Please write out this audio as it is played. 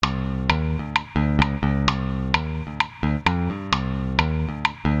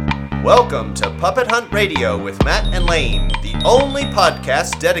Welcome to Puppet Hunt Radio with Matt and Lane, the only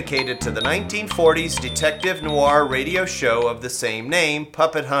podcast dedicated to the 1940s detective noir radio show of the same name,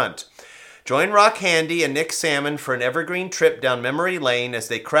 Puppet Hunt. Join Rock Handy and Nick Salmon for an evergreen trip down memory lane as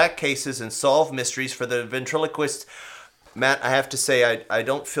they crack cases and solve mysteries for the ventriloquists. Matt, I have to say, I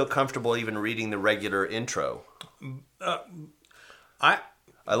don't feel comfortable even reading the regular intro. I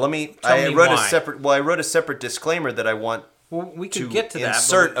wrote a separate disclaimer that I want we can get to that.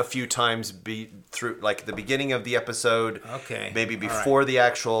 Insert a few times through, like the beginning of the episode. Okay. Maybe before the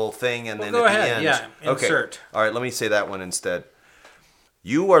actual thing, and then at the end. Yeah, insert. Okay. All right, let me say that one instead.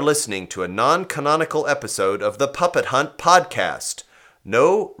 You are listening to a non-canonical episode of the Puppet Hunt podcast.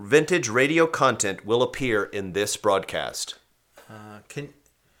 No vintage radio content will appear in this broadcast. I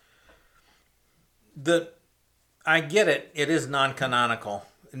get it. It is non-canonical.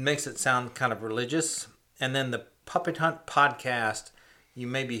 It makes it sound kind of religious. And then the Puppet Hunt podcast, you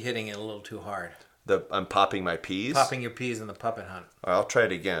may be hitting it a little too hard. I'm popping my peas? Popping your peas in the Puppet Hunt. All right, I'll try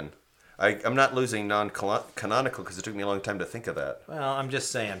it again. I'm not losing non-canonical because it took me a long time to think of that. Well, I'm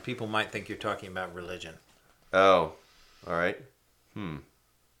just saying, people might think you're talking about religion. Oh, all right.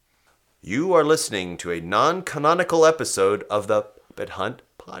 You are listening to a non-canonical episode of the Puppet Hunt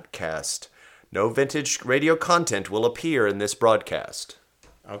podcast. No vintage radio content will appear in this broadcast.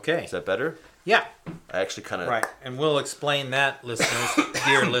 Okay. Is that better? Yeah. I actually kind of... Right, and we'll explain that, listeners,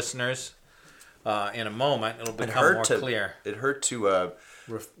 dear listeners, in a moment. It'll become more clear. It hurt to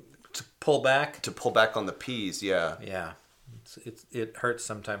pull back? To pull back on the peas, yeah. Yeah. It hurts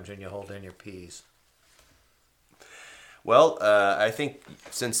sometimes when you hold in your peas. Well, I think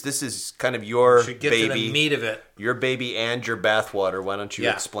since this is kind of your should get baby, to the meat of it. Your baby and your bathwater, why don't you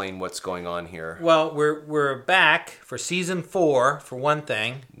explain what's going on here? Well, we're back for season 4, for one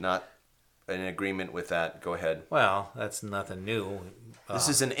thing. Not in agreement with that. Go ahead. Well, that's nothing new. This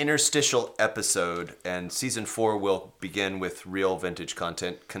is an interstitial episode, and season 4 will begin with real vintage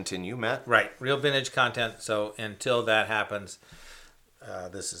content. Continue, Matt? Right, real vintage content. So until that happens,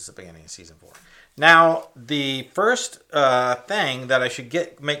 this is the beginning of season 4. Now, the first thing that I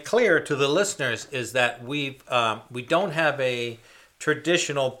should make clear to the listeners is that we don't have a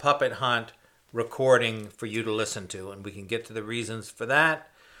traditional Puppet Hunt recording for you to listen to, and we can get to the reasons for that.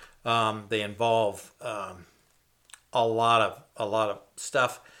 They involve a lot of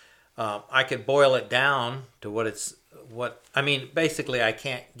stuff. I could boil it down to basically I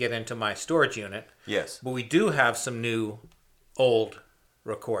can't get into my storage unit. Yes. But we do have some old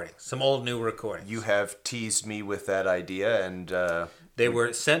new recordings. You have teased me with that idea, and they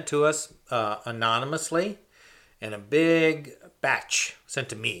were sent to us anonymously in a big batch, sent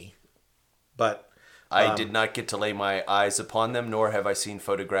to me. But I did not get to lay my eyes upon them, nor have I seen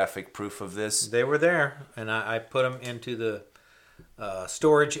photographic proof of this. They were there, and I put them into the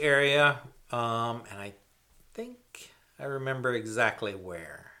storage area, and I think I remember exactly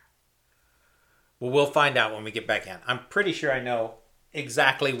where. Well, we'll find out when we get back in. I'm pretty sure I know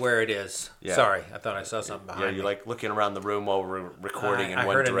exactly where it is. Yeah. Sorry, I thought I saw something behind me. Yeah, you're like looking around the room while we're recording in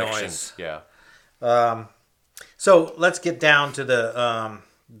one direction. A noise. Yeah. So let's get down to the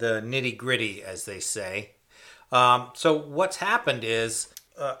nitty-gritty, as they say. So what's happened is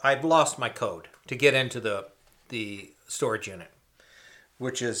I've lost my code to get into the storage unit,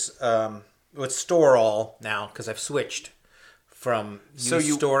 which is with store all now because I've switched from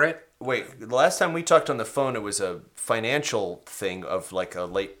store it. Wait, the last time we talked on the phone, it was a financial thing of like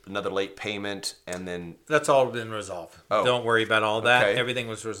another late payment, and then that's all been resolved. Oh. Don't worry about all that. Okay. Everything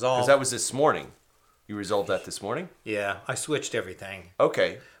was resolved. Because that was this morning. You resolved that this morning? Yeah, I switched everything.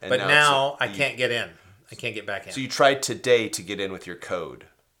 Okay. And now I can't get in. I can't get back in. So you tried today to get in with your code?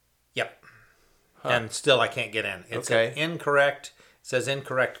 Yep. Huh. And still I can't get in. It's an incorrect. It says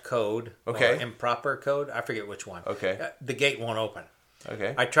incorrect code. Okay. Or improper code. I forget which one. Okay. The gate won't open.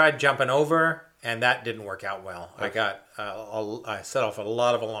 Okay. I tried jumping over, and that didn't work out well. Okay. I set off a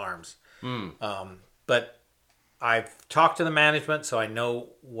lot of alarms. But I've talked to the management, so I know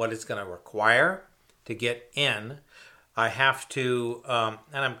what it's going to require to get in. I have to, and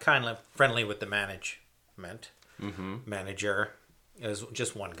I'm kind of friendly with the management. Manager is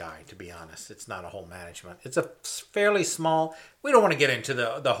just one guy, to be honest. It's not a whole management. It's a fairly small. We don't want to get into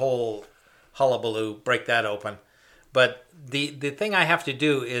the whole hullabaloo, break that open. But the thing I have to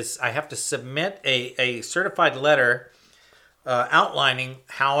do is I have to submit a certified letter outlining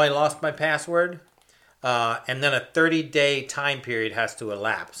how I lost my password, and then a 30-day time period has to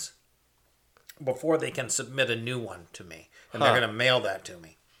elapse before they can submit a new one to me. And they're going to mail that to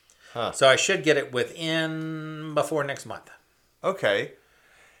me. So I should get it before next month. Okay.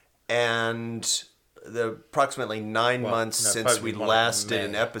 And approximately 9 months no, since probably we more like last did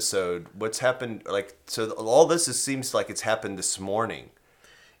an May. episode. What's happened? So all this seems like it's happened this morning.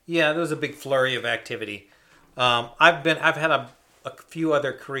 Yeah, there was a big flurry of activity. I've had a few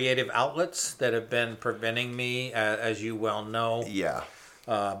other creative outlets that have been preventing me, as you well know. Yeah.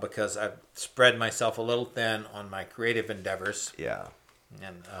 Because I've spread myself a little thin on my creative endeavors. Yeah.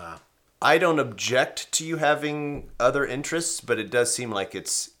 And I don't object to you having other interests, but it does seem like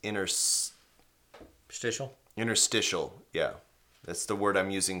it's Interstitial? Interstitial, yeah. That's the word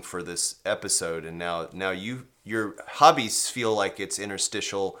I'm using for this episode. And now your hobbies feel like it's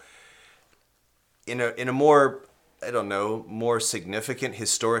interstitial in a more, I don't know, more significant,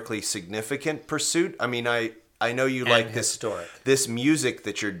 historically significant pursuit. I mean, I know you And like historic. this music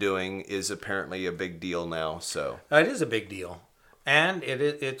that you're doing is apparently a big deal now. So It is a big deal. And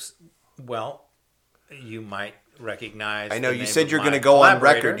it's, well, you might recognize. I know the you name said of you're my going to go on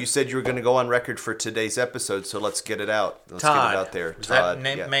collaborator. record. You said you were going to go on record for today's episode, so let's get it out. Let's Todd. get it out there. Does Todd.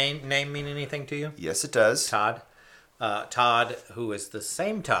 that Yeah. name mean anything to you? Yes, it does. Todd. Todd, who is the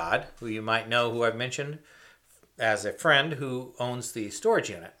same Todd, who you might know, who I've mentioned as a friend who owns the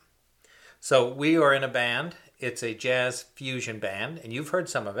storage unit. So we are in a band. It's a jazz fusion band, and you've heard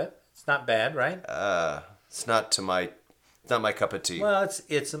some of it. It's not bad, right? It's not my cup of tea. Well,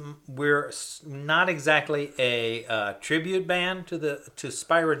 we're not exactly a tribute band to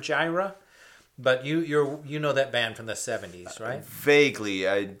Spyro Gyra, but you know that band from the 70s, right? Vaguely,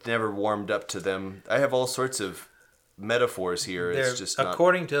 I never warmed up to them. I have all sorts of metaphors here. It's just not...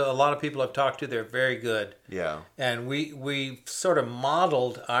 According to a lot of people I've talked to, they're very good. Yeah. And we sort of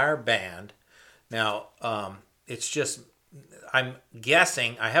modeled our band. Now, it's just, I'm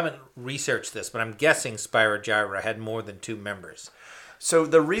guessing, I haven't researched this, but I'm guessing Spyro Gyra had more than 2 members. So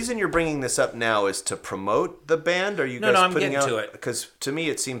the reason you're bringing this up now is to promote the band? Are you guys I'm putting getting out... to it. Because to me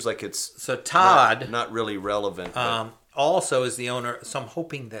it seems like it's So Todd not really relevant. also is the owner, so I'm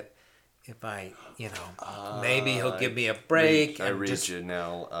hoping that if I, maybe he'll give me a break. I and read just, you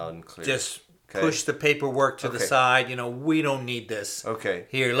now out and clear. Just Okay. push the paperwork to the Okay. side. We don't need this. Okay.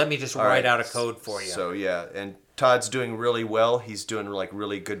 Here, let me just All write right. out a code for you. So yeah, and Todd's doing really well. He's doing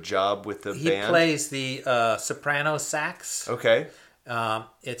really good job with the He band. plays the soprano sax. Okay.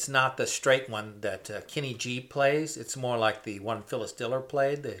 It's not the straight one that Kenny G plays. It's more like the one Phyllis Diller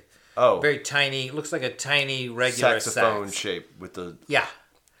played. The very tiny, looks like a tiny regular saxophone sax. shape with the Yeah.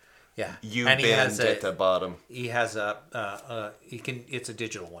 U And bend at the bottom. He has it's a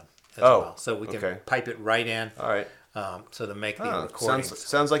digital one as Oh, well. So we can okay. pipe it right in. All right. So to make the recordings.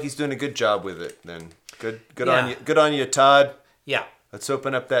 Sounds like he's doing a good job with it. Then good Yeah. on you. Good on you, Todd. Yeah. Let's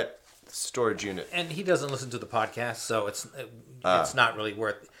open up that storage unit. And he doesn't listen to the podcast, so it's not really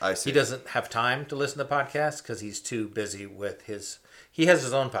worth. I see. He doesn't have time to listen to podcasts because he's too busy with his. He has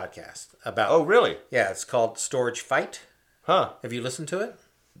his own podcast about. Oh, really? Yeah, it's called Storage Fight. Huh. Have you listened to it?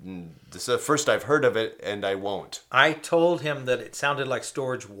 This is the first I've heard of it, and I won't. I told him that it sounded like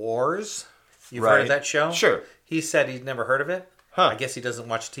Storage Wars. You've Right. heard of that show? Sure. He said he'd never heard of it. Huh. I guess he doesn't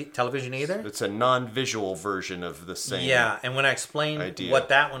watch television either. It's a non-visual version of the same. Yeah, and when I explained idea. what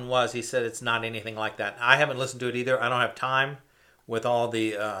that one was, he said it's not anything like that. I haven't listened to it either. I don't have time with all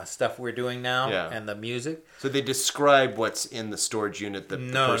the stuff we're doing now and the music. So they describe what's in the storage unit.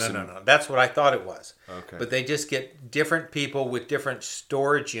 No. That's what I thought it was. Okay. But they just get different people with different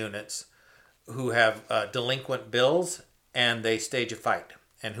storage units who have delinquent bills, and they stage a fight.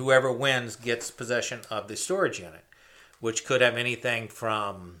 And whoever wins gets possession of the storage unit, which could have anything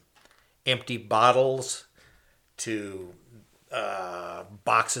from empty bottles to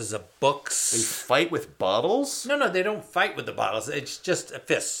boxes of books. They fight with bottles? No, they don't fight with the bottles. It's just a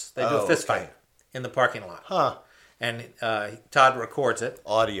fist. They do a fist fight in the parking lot. Huh. And Todd records it.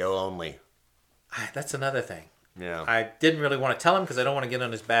 Audio only. That's another thing. Yeah. I didn't really want to tell him because I don't want to get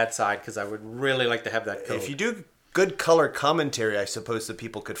on his bad side because I would really like to have that code. If you do good color commentary, I suppose the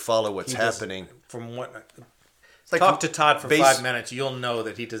people could follow what's happening. From what... It's like Talk to Todd for 5 minutes. You'll know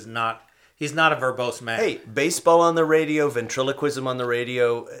that he does not... He's not a verbose man. Hey, baseball on the radio, ventriloquism on the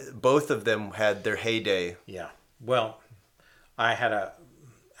radio, both of them had their heyday. Yeah. Well, I had a...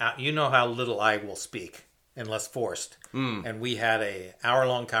 You know how little I will speak unless forced. And we had a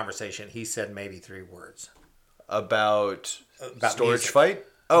hour-long conversation. He said maybe 3 words. About storage music. fight?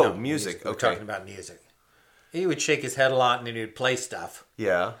 Oh, No, music. We're Okay. talking about music. He would shake his head a lot and then he would play stuff.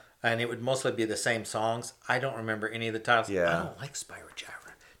 Yeah. And it would mostly be the same songs. I don't remember any of the titles. Yeah. I don't like Spyro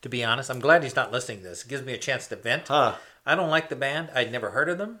Gyra. To be honest, I'm glad he's not listening to this. It gives me a chance to vent. Huh. I don't like the band. I'd never heard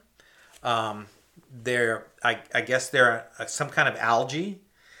of them. I guess they're some kind of algae.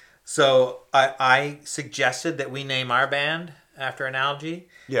 So I suggested that we name our band after an algae.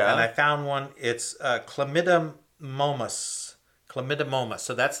 Yeah. And I found one. It's Chlamydomonas. Chlamydomonas.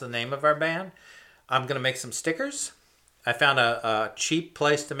 So that's the name of our band. I'm going to make some stickers. I found a cheap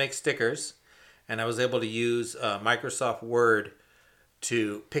place to make stickers. And I was able to use Microsoft Word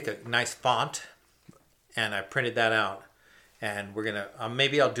to pick a nice font. And I printed that out. And we're going to,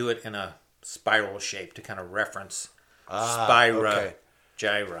 maybe I'll do it in a spiral shape to kind of reference Spira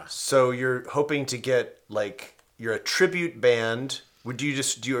Gyra. So you're hoping to get, like, you're a tribute band. Are you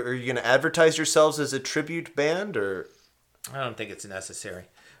going to advertise yourselves as a tribute band, or? I don't think it's necessary.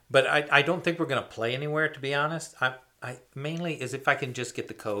 But I don't think we're going to play anywhere, to be honest. I mainly is if I can just get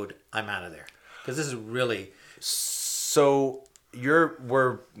the code, I'm out of there. Because this is really... So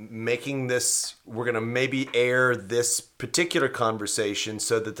we're making this, we're going to maybe air this particular conversation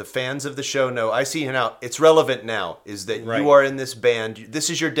so that the fans of the show know, I see now, it's relevant now, is that you are in this band. This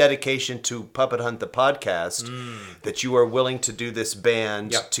is your dedication to Puppet Hunt the podcast, that you are willing to do this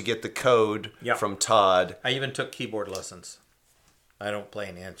band to get the code from Todd. I even took keyboard lessons. I don't play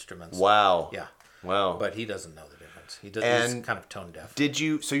any instruments. Wow. Yeah. Wow. But he doesn't know the difference. He's kind of tone deaf.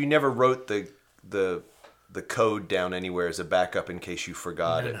 So you never wrote the code down anywhere as a backup in case you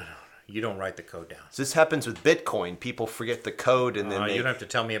forgot it? No. You don't write the code down. So this happens with Bitcoin. People forget the code and then you don't have to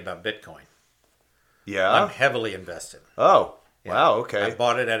tell me about Bitcoin. Yeah? I'm heavily invested. Oh, yeah. Wow, okay. I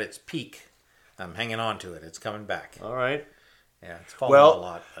bought it at its peak. I'm hanging on to it. It's coming back. All right. Yeah, it's fallen a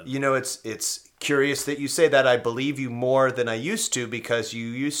lot. But... it's curious that you say that. I believe you more than I used to, because you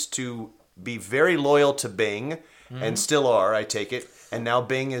used to be very loyal to Bing and still are, I take it. And now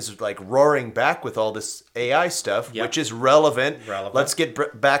Bing is like roaring back with all this AI stuff, which is relevant. Let's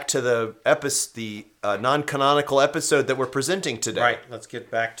get back to the non-canonical episode that we're presenting today. Right. Let's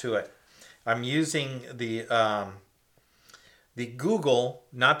get back to it. I'm using the Google,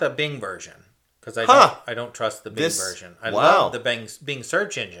 not the Bing version, because I don't trust the Bing version. I love the Bing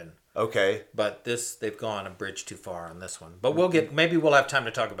search engine. Okay. But they've gone a bridge too far on this one. But maybe we'll have time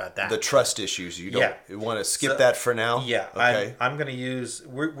to talk about that. The trust issues. You want to skip that for now? Yeah. Okay. I'm going to use,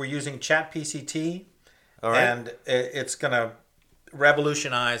 we're using Chat GPT. All right. And it's going to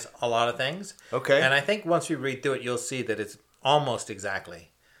revolutionize a lot of things. Okay. And I think once we read through it, you'll see that it's almost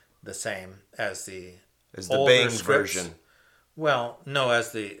exactly the same as the Bing version. Well, no,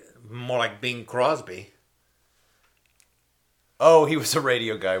 as more like Bing Crosby. Oh, he was a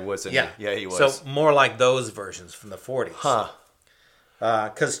radio guy, wasn't he? Yeah, he was. So more like those versions from the 40s. Huh.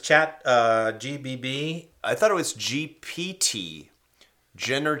 Because Chat GBB... I thought it was GPT.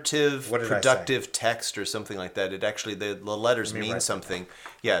 Generative Productive Text or something like that. It actually, the letters mean something.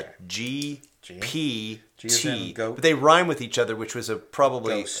 Yeah, GPT. But they rhyme with each other, which was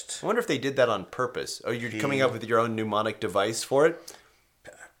probably... Ghost. I wonder if they did that on purpose. Oh, you're coming up with your own mnemonic device for it?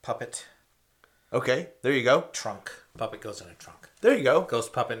 Puppet. Okay, there you go. Trunk. Puppet goes in a trunk. There you go.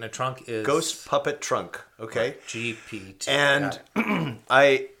 Ghost puppet in a trunk is... Ghost puppet trunk. Okay. Right. GPT. And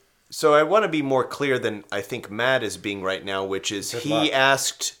so I want to be more clear than I think Matt is being right now, which is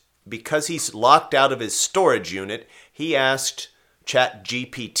asked, because he's locked out of his storage unit, he asked Chat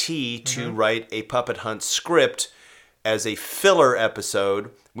GPT to write a Puppet Hunt script as a filler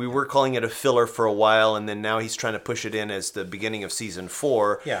episode. We were calling it a filler for a while, and then now he's trying to push it in as the beginning of season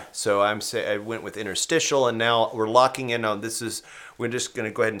 4. Yeah. So I went with Interstitial, and now we're locking in on this. We're just going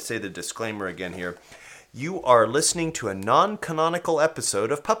to go ahead and say the disclaimer again here. You are listening to a non-canonical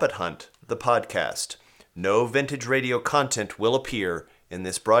episode of Puppet Hunt, the podcast. No vintage radio content will appear in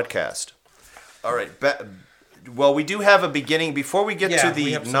this broadcast. All right. Well, we do have a beginning. Before we get to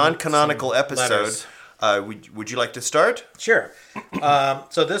the non-canonical episode... would you like to start? Sure.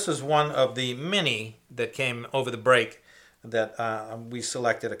 So this is one of the many that came over the break that we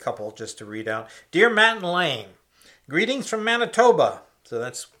selected a couple just to read out. Dear Matt and Lane, greetings from Manitoba. So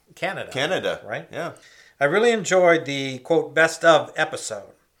that's Canada. Canada. Right? Yeah. I really enjoyed the, quote, best of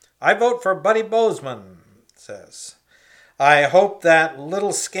episode. I vote for Buddy Bozeman, says. I hope that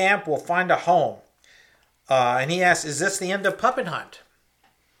little scamp will find a home. And he asks, is this the end of Puppet Hunt?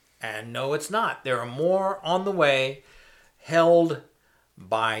 And no, it's not. There are more on the way, held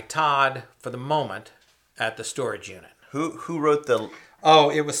by Todd for the moment at the storage unit. Who wrote the...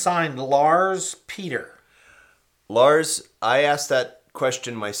 Oh, it was signed Lars Peter. Lars, I asked that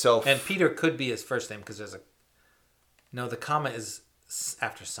question myself. And Peter could be his first name because there's a... No, the comma is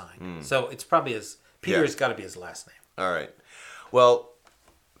after sign. So it's probably his... Peter has got to be his last name. All right. Well,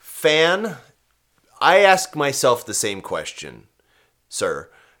 fan, I ask myself the same question, sir.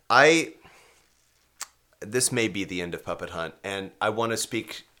 This may be the end of Puppet Hunt, and I want to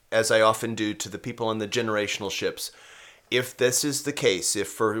speak, as I often do, to the people on the generational ships. if this is the case, if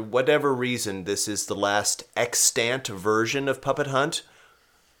for whatever reason this is the last extant version of Puppet Hunt,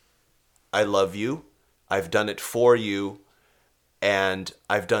 I love you. I've done it for you. And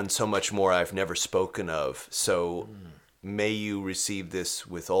I've done so much more I've never spoken of. So may you receive this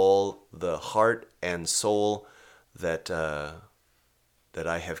with all the heart and soul that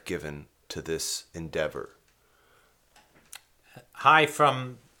I have given to this endeavor. Hi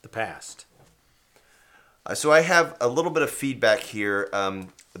from the past. So I have a little bit of feedback here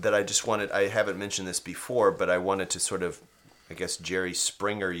that I just wanted. I haven't mentioned this before, but I wanted to sort of, I guess, Jerry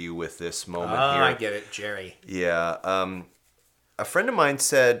Springer you with this moment here. I get it, Jerry. Yeah. A friend of mine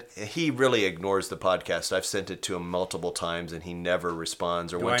said he really ignores the podcast. I've sent it to him multiple times, and he never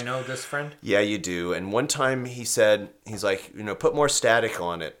responds. Do I know this friend? Yeah, you do. And one time he said, he's like, put more static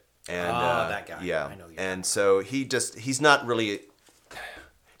on it. And that guy. Yeah. I know you. And so he's not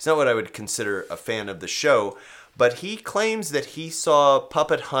what I would consider a fan of the show, but he claims that he saw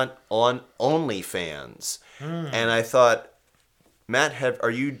Puppet Hunt on OnlyFans. And I thought, Matt,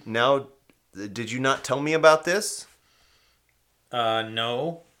 did you not tell me about this?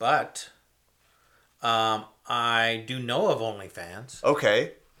 No, but I do know of OnlyFans.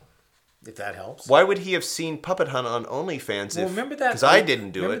 Okay. If that helps. Why would he have seen Puppet Hunt on OnlyFans? Well, remember that? Because I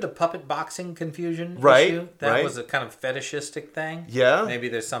didn't do it. Remember the puppet boxing confusion right, issue? That right. was a kind of fetishistic thing? Yeah. Maybe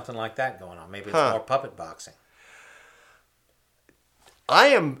there's something like that going on. Maybe it's more puppet boxing.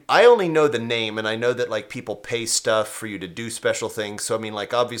 I only know the name, and I know that like people pay stuff for you to do special things. So I mean,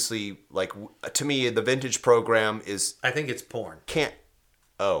 like obviously, like to me, the vintage program is. I think it's porn.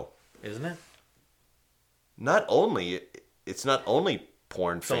 Isn't it? Not only it's not only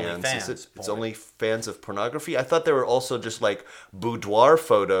porn fans. It's only fans of pornography. I thought there were also just like boudoir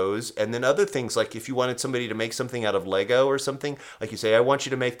photos, and then other things like if you wanted somebody to make something out of Lego or something, like you say, I want you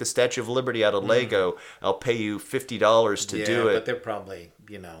to make the Statue of Liberty out of Lego. I'll pay you $50 to do it. But they're probably,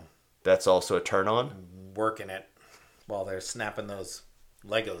 that's also a turn on. Working it while they're snapping those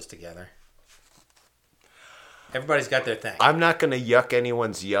Legos together. Everybody's got their thing. I'm not going to yuck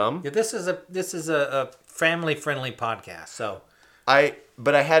anyone's yum. Yeah, this is a family friendly podcast, so.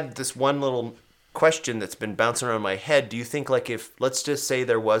 But I had this one little question that's been bouncing around my head. Do you think, like, if, let's just say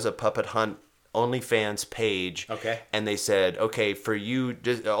there was a Puppet Hunt OnlyFans page, okay, and they said, okay, for you,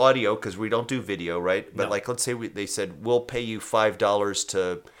 just audio, because we don't do video, right? But, no. like, let's say they said, we'll pay you $5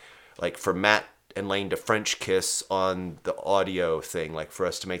 to, like, for Matt and Lane to French kiss on the audio thing, like, for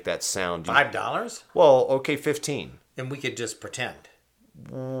us to make that sound. $5? Well, okay, 15. And we could just pretend.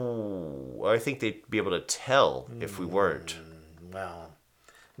 Ooh, I think they'd be able to tell if we weren't. Well,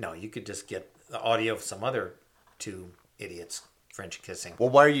 no, you could just get the audio of some other two idiots French kissing. Well,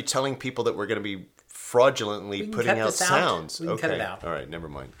 why are you telling people that we're going to be fraudulently putting out sounds? We can cut it out. All right, never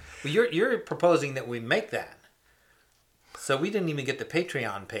mind. Well, you're proposing that we make that. So we didn't even get the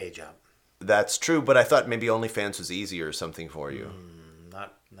Patreon page up. That's true, but I thought maybe OnlyFans was easier or something for you.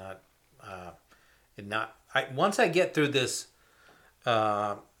 Once I get through this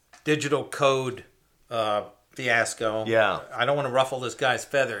digital code fiasco. Yeah. I don't want to ruffle this guy's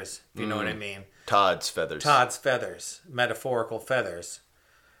feathers, if you know what I mean. Todd's feathers. Metaphorical feathers.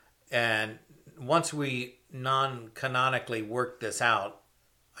 And once we non-canonically work this out,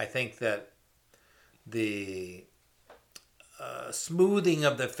 I think that the smoothing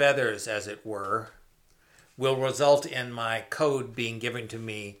of the feathers, as it were, will result in my code being given to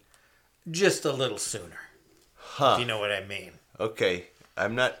me just a little sooner. If you know what I mean. Okay.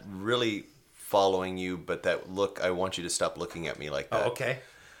 I'm not really following you, but that look, I want you to stop looking at me like that. Oh, okay.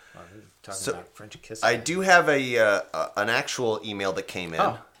 Talking about French kissing. I do have an actual email that came in.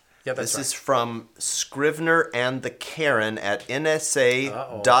 Oh, yeah, that's This right. is from Scrivener and the Karen at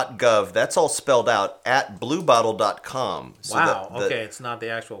nsa.gov. That's all spelled out at bluebottle.com. So wow. Okay, it's not the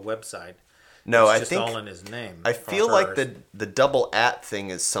actual website. No, it's I just think all in his name. I feel like the double at thing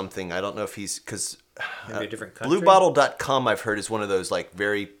is something. I don't know if he's because maybe a different country. Bluebottle.com I've heard is one of those like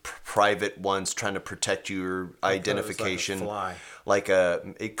very private ones trying to protect your identification. Like a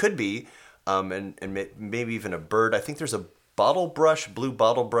fly. It could be, and maybe even a bird. I think there's a blue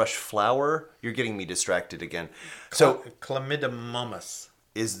bottle brush flower. You're getting me distracted again. So Chlamydomonas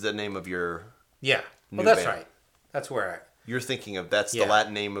is the name of your Well, that's band. right. That's where You're thinking of the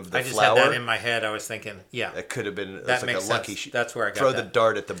Latin name of the I just flower. had that in my head. I was thinking, that could have been that like makes a lucky. sense. That's where I got throw that. the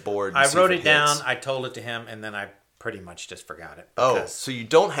dart at the board. I see wrote if it down. hits. I told it to him, and then I pretty much just forgot it. Oh, so you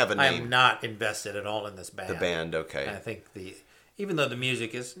don't have a name? I'm not invested at all in this band. The band, okay. And I think even though the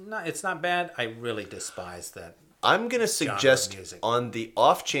music is it's not bad, I really despise that. I'm going to suggest on the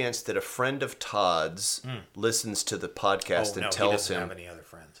off chance that a friend of Todd's listens to the podcast and tells he doesn't him. have any other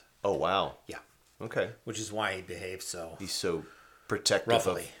friends. Oh, wow. Yeah. Okay. Which is why he behaves so He's so protective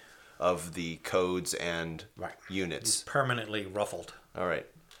roughly. of the codes and Right. units. He's permanently ruffled. All right.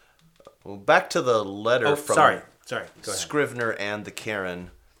 Well, back to the letter from Sorry. Go ahead. Scrivener and the Karen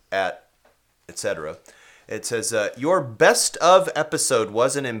at etc. It says, your best of episode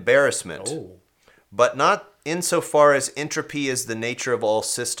was an embarrassment, but not insofar as entropy is the nature of all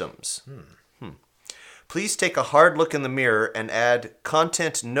systems. Please take a hard look in the mirror and add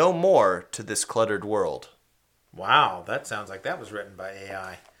content no more to this cluttered world. Wow, that sounds like that was written by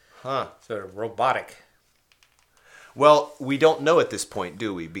AI. Huh. Sort of robotic. Well, we don't know at this point,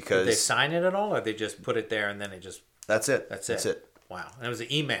 do we? Because Did they sign it at all, or they just put it there and then it just... That's it. That's it. Wow. And it was an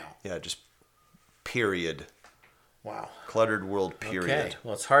email. Yeah, just period. Wow. Cluttered world, period. Okay.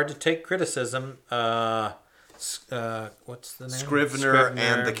 Well, it's hard to take criticism. What's the name? Scrivener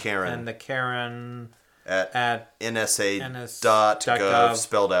and the Karen. And the Karen... At nsa.gov,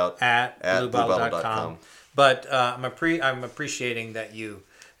 spelled out at bluebottle.com. But I'm appreciating that you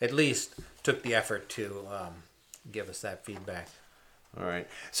at least took the effort to give us that feedback. All right.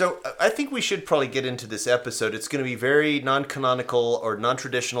 So I think we should probably get into this episode. It's going to be very non-canonical or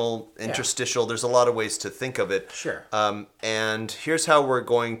non-traditional, interstitial. There's a lot of ways to think of it. Sure. And here's how we're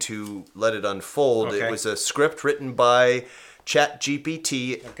going to let it unfold. Okay. It was a script written by Chat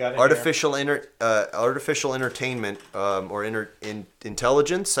GPT, artificial entertainment or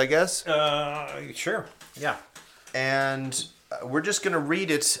intelligence, I guess. Sure. Yeah. And we're just going to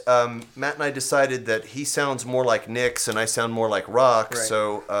read it. Matt and I decided that he sounds more like Nix and I sound more like Rock. Right.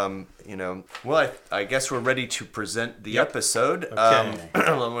 So, well, I guess we're ready to present the episode. Okay.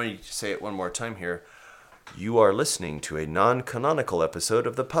 Let me say it one more time here. You are listening to a non-canonical episode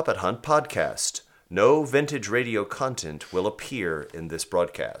of the Puppet Hunt podcast. No vintage radio content will appear in this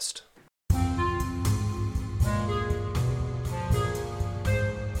broadcast.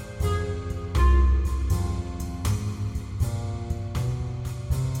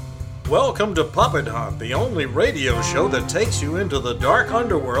 Welcome to Puppet Hunt, the only radio show that takes you into the dark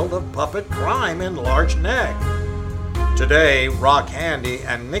underworld of puppet crime in Large Neck. Today, Rock Handy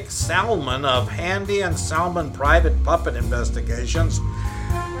and Nick Salmon of Handy and Salmon Private Puppet Investigations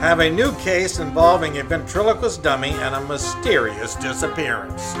have a new case involving a ventriloquist dummy and a mysterious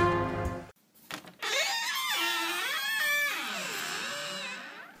disappearance.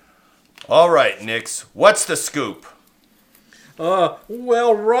 All right, Nix, what's the scoop?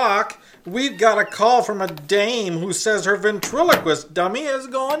 Well, Rock, we've got a call from a dame who says her ventriloquist dummy has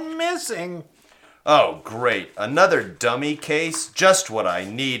gone missing. Oh, great. Another dummy case? Just what I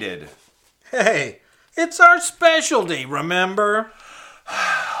needed. Hey, it's our specialty, remember?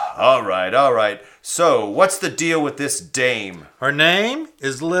 All right. So, what's the deal with this dame? Her name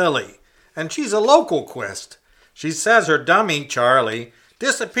is Lily, and she's a local quest. She says her dummy, Charlie,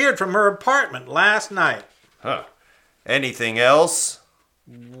 disappeared from her apartment last night. Huh. Anything else?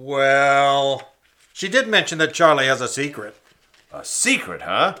 Well, she did mention that Charlie has a secret. A secret,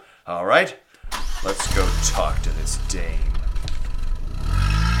 huh? All right. Let's go talk to this dame.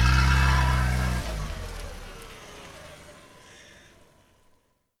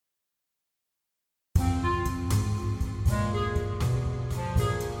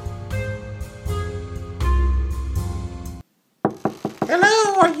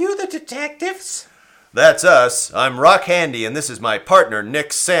 Hello, are you the detectives? That's us. I'm Rock Handy, and this is my partner,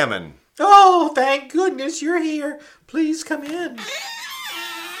 Nick Salmon. Oh, thank goodness you're here. Please come in.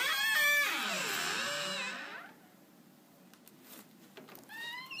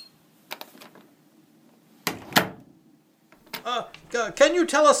 Can you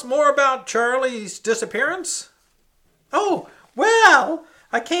tell us more about Charlie's disappearance? Oh, well,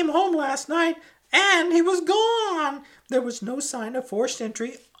 I came home last night and he was gone. There was no sign of forced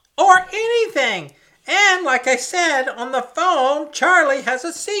entry or anything. And like I said on the phone, Charlie has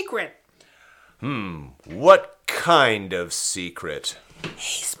a secret. What kind of secret?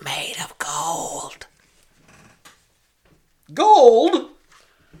 He's made of gold. Gold?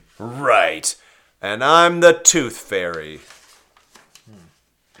 Right. And I'm the Tooth Fairy.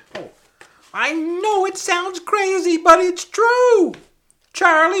 Oh, I know it sounds crazy, but it's true.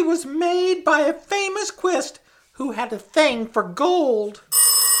 Charlie was made by a famous quist who had a thing for gold.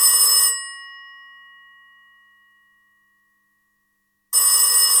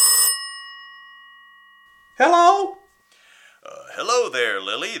 Hello? Hello there,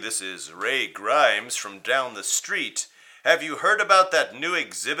 Lily. This is Ray Grimes from down the street. Have you heard about that new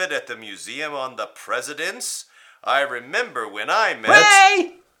exhibit at the Museum on the Presidents? I remember when I met...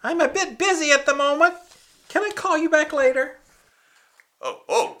 Ray! I'm a bit busy at the moment. Can I call you back later?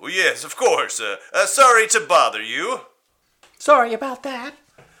 Oh, yes, of course. Sorry to bother you. Sorry about that.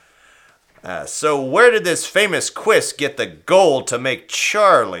 So where did this famous Quiz get the gold to make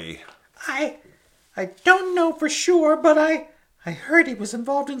Charlie? I don't know for sure, but I heard he was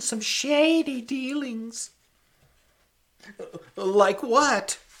involved in some shady dealings. Like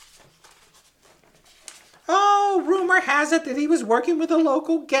what? Oh, rumor has it that he was working with a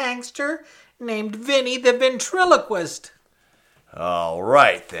local gangster named Vinny the Ventriloquist. All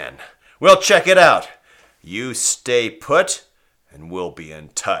right, then. We'll check it out. You stay put, and we'll be in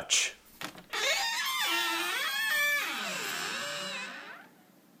touch.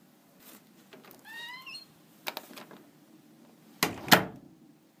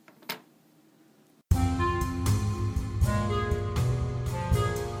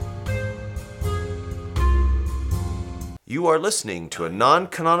 You are listening to a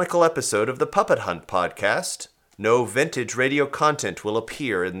non-canonical episode of the Puppet Hunt podcast. No vintage radio content will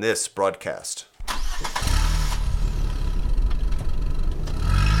appear in this broadcast.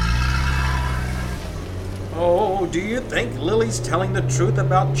 Oh, do you think Lily's telling the truth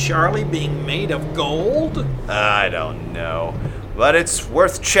about Charlie being made of gold? I don't know, but it's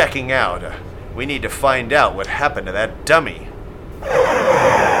worth checking out. We need to find out what happened to that dummy.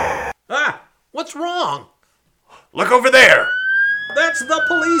 Ah, what's wrong? Look over there! That's the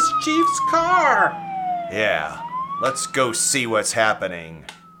police chief's car! Yeah, let's go see what's happening.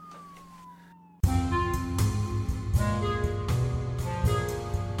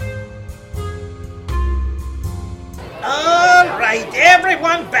 All right,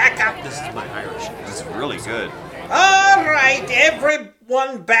 everyone back up. This is my Irish. This is really good. All right,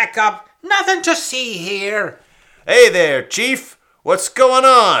 everyone back up. Nothing to see here. Hey there, Chief. What's going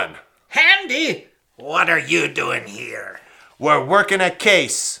on? Handy, what are you doing here? We're working a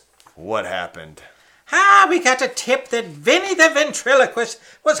case. What happened? We got a tip that Vinny the Ventriloquist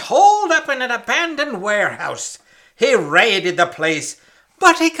was holed up in an abandoned warehouse. He raided the place,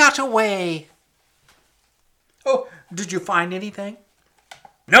 but he got away. Oh, did you find anything?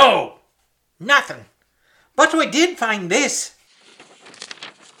 No, nothing. But we did find this.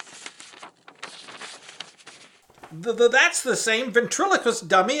 That's the same ventriloquist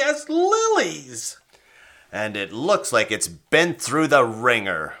dummy as Lily's. And it looks like it's been through the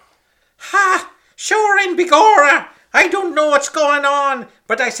ringer. Ha! Sure and begorra! I don't know what's going on,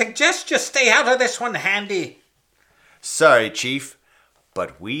 but I suggest you stay out of this one, Handy. Sorry, Chief,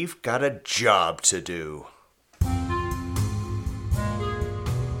 but we've got a job to do.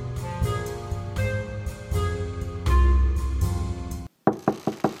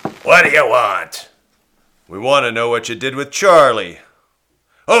 What do you want? We want to know what you did with Charlie.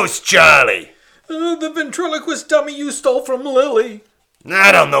 Who's Charlie? The ventriloquist dummy you stole from Lily.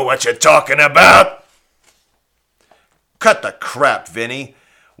 I don't know what you're talking about. Cut the crap, Vinny.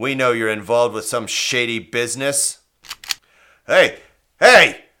 We know you're involved with some shady business. Hey,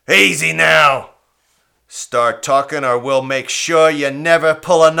 easy now. Start talking or we'll make sure you never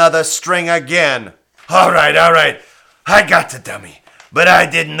pull another string again. All right. I got the dummy, but I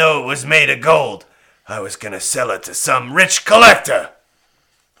didn't know it was made of gold. I was gonna sell it to some rich collector.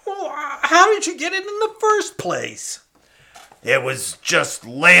 Well, how did you get it in the first place? It was just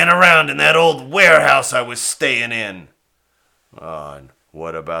laying around in that old warehouse I was staying in. Oh, and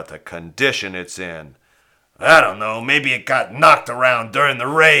what about the condition it's in? I don't know, maybe it got knocked around during the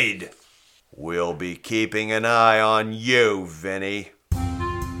raid. We'll be keeping an eye on you, Vinny.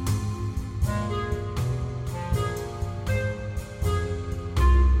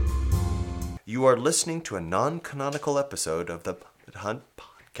 You are listening to a non-canonical episode of the Puppet Hunt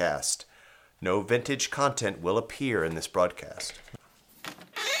podcast. No vintage content will appear in this broadcast.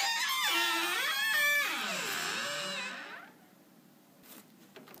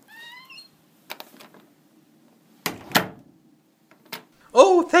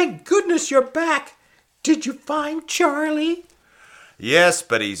 Oh, thank goodness you're back. Did you find Charlie? Yes,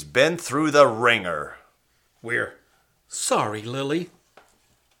 but he's been through the ringer. We're sorry, Lily.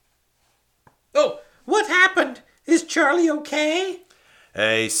 Oh, what happened? Is Charlie okay?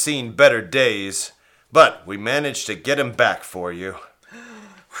 He's seen better days, but we managed to get him back for you.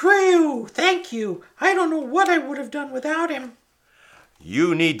 Whew, thank you. I don't know what I would have done without him.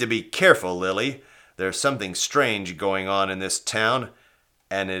 You need to be careful, Lily. There's something strange going on in this town,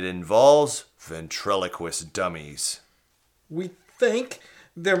 and it involves ventriloquist dummies. We think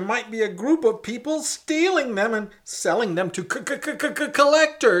there might be a group of people stealing them and selling them to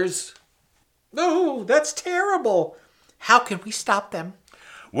collectors. Oh, that's terrible. How can we stop them?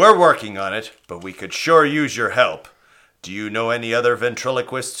 We're working on it, but we could sure use your help. Do you know any other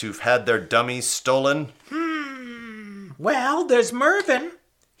ventriloquists who've had their dummies stolen? Well, there's Mervyn.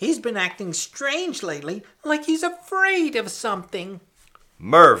 He's been acting strange lately, like he's afraid of something.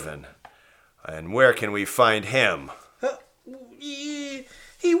 Mervyn. And where can we find him?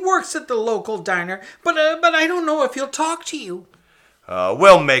 He works at the local diner, but I don't know if he'll talk to you.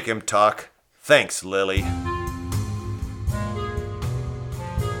 We'll make him talk. Thanks, Lily.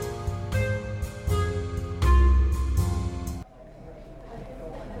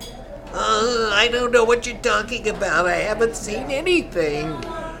 I don't know what you're talking about. I haven't seen anything.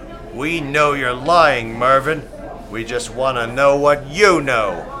 We know you're lying, Mervyn. We just want to know what you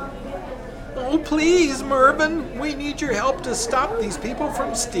know. Oh, please, Mervyn. We need your help to stop these people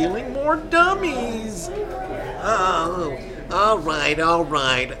from stealing more dummies. Oh, all right.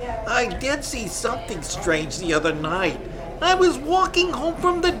 I did see something strange the other night. I was walking home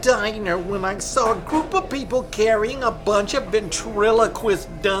from the diner when I saw a group of people carrying a bunch of ventriloquist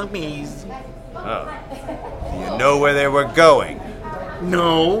dummies. Oh. Do you know where they were going?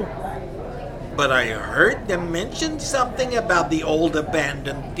 No, but I heard them mention something about the old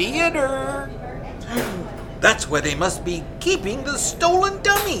abandoned theater. That's where they must be keeping the stolen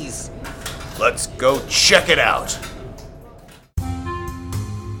dummies. Let's go check it out.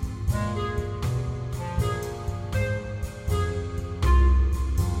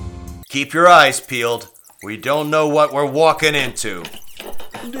 Keep your eyes peeled. We don't know what we're walking into.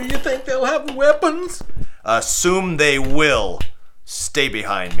 Do you think they'll have weapons? Assume they will. Stay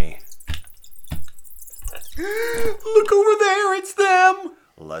behind me. Look over there, it's them.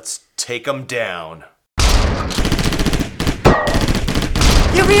 Let's take them down.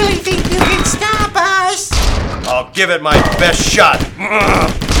 You really think you can stop us? I'll give it my best shot.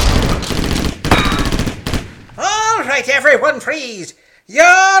 All right, everyone, freeze. You're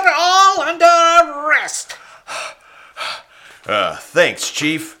all under arrest. Thanks,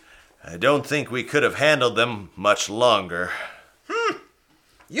 Chief. I don't think we could have handled them much longer.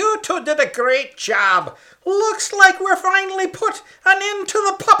 You two did a great job. Looks like we're finally put an end to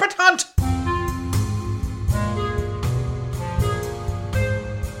the puppet hunt.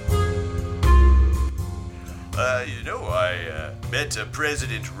 I met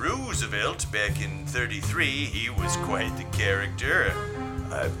President Roosevelt back in '33. He was quite the character.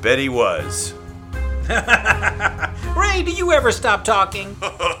 I bet he was. Ray, do you ever stop talking?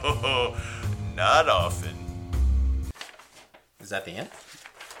 Not often. Is that the end?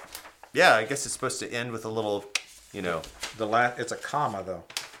 Yeah, I guess it's supposed to end with a little, It's a comma though.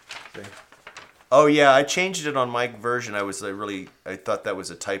 See? Oh yeah, I changed it on my version. I thought that was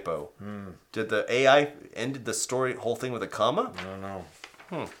a typo. Did the AI ended the whole thing with a comma? I don't know.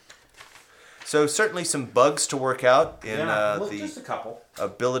 So certainly some bugs to work out in just a couple.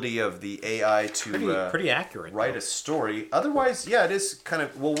 ability of the AI to Pretty accurate. write a story. Otherwise, yeah, it is kind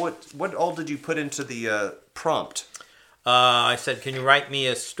of. Well, what all did you put into the prompt? I said, can you write me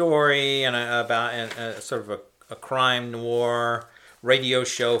a story about sort of a crime noir radio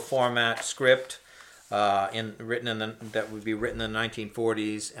show format script that would be written in the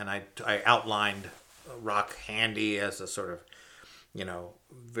 1940s, and I outlined Rock Handy as a sort of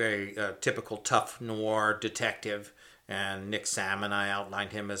very typical tough noir detective, and Nick Salmon, I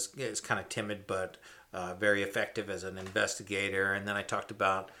outlined him as kind of timid but very effective as an investigator. And then I talked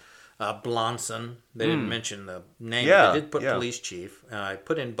about Blonson. They didn't mention the name. They did put police chief. I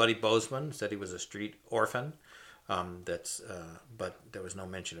put in Buddy Bozeman, said he was a street orphan. But there was no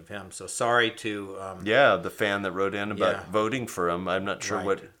mention of him. So sorry to the fan that wrote in about voting for him. I'm not sure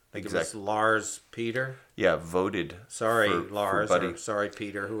what exactly. It was Lars Peter. Yeah, voted. Sorry, for Lars. Buddy. Or sorry,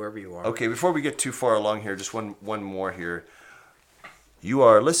 Peter. Whoever you are. Okay, before we get too far along here, just one more here. You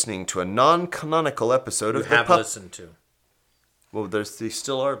are listening to a non-canonical episode of the listened to. Well, they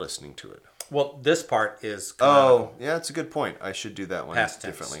still are listening to it. Well, this part is canonical. Oh, yeah, that's a good point. I should do that one Past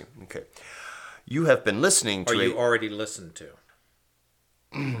tense. differently. Okay. You have been listening to you already listened to.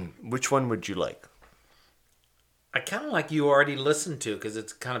 Which one would you like? I kind of like you already listened to, because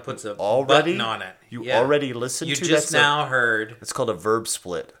it kind of puts a already? button on it. You already listened you to? You just now heard. It's called a verb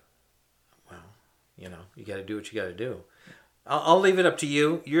split. Well, you got to do what you got to do. I'll leave it up to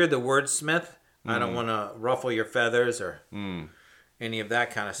you. You're the wordsmith. I don't want to ruffle your feathers or any of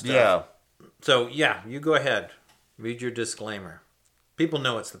that kind of stuff. Yeah. So, you go ahead. Read your disclaimer. People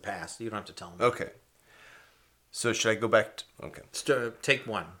know it's the past. You don't have to tell them. Okay. So should I go back to... Okay. Take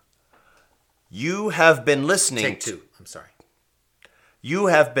one. You have been listening... Take two. I'm sorry. You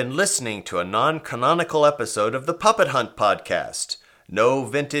have been listening to a non-canonical episode of the Puppet Hunt podcast. No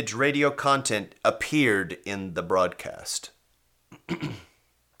vintage radio content appeared in the broadcast.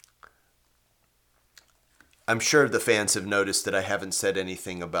 I'm sure the fans have noticed that I haven't said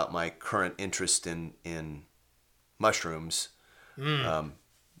anything about my current interest in mushrooms.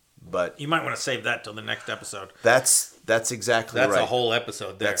 But You might want to save that till the next episode. that's exactly right. That's a whole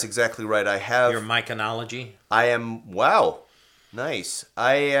episode there. That's exactly right. I have Your myconology. wow. Nice.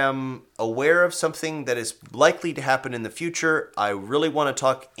 I am aware of something that is likely to happen in the future. I really want to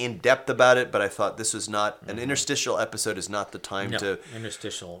talk in depth about it, but I thought this was not an interstitial episode is not the time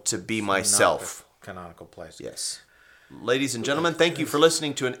Interstitial to be is myself. not the canonical place. Yes. Ladies and gentlemen, thank you for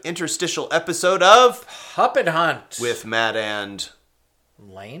listening to an interstitial episode of Puppet Hunt with Matt and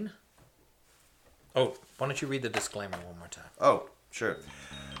Lane. Oh, why don't you read the disclaimer one more time? Oh, sure.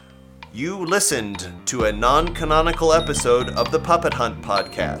 You listened to a non-canonical episode of the Puppet Hunt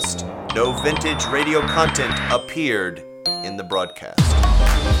podcast. No vintage radio content appeared in the broadcast.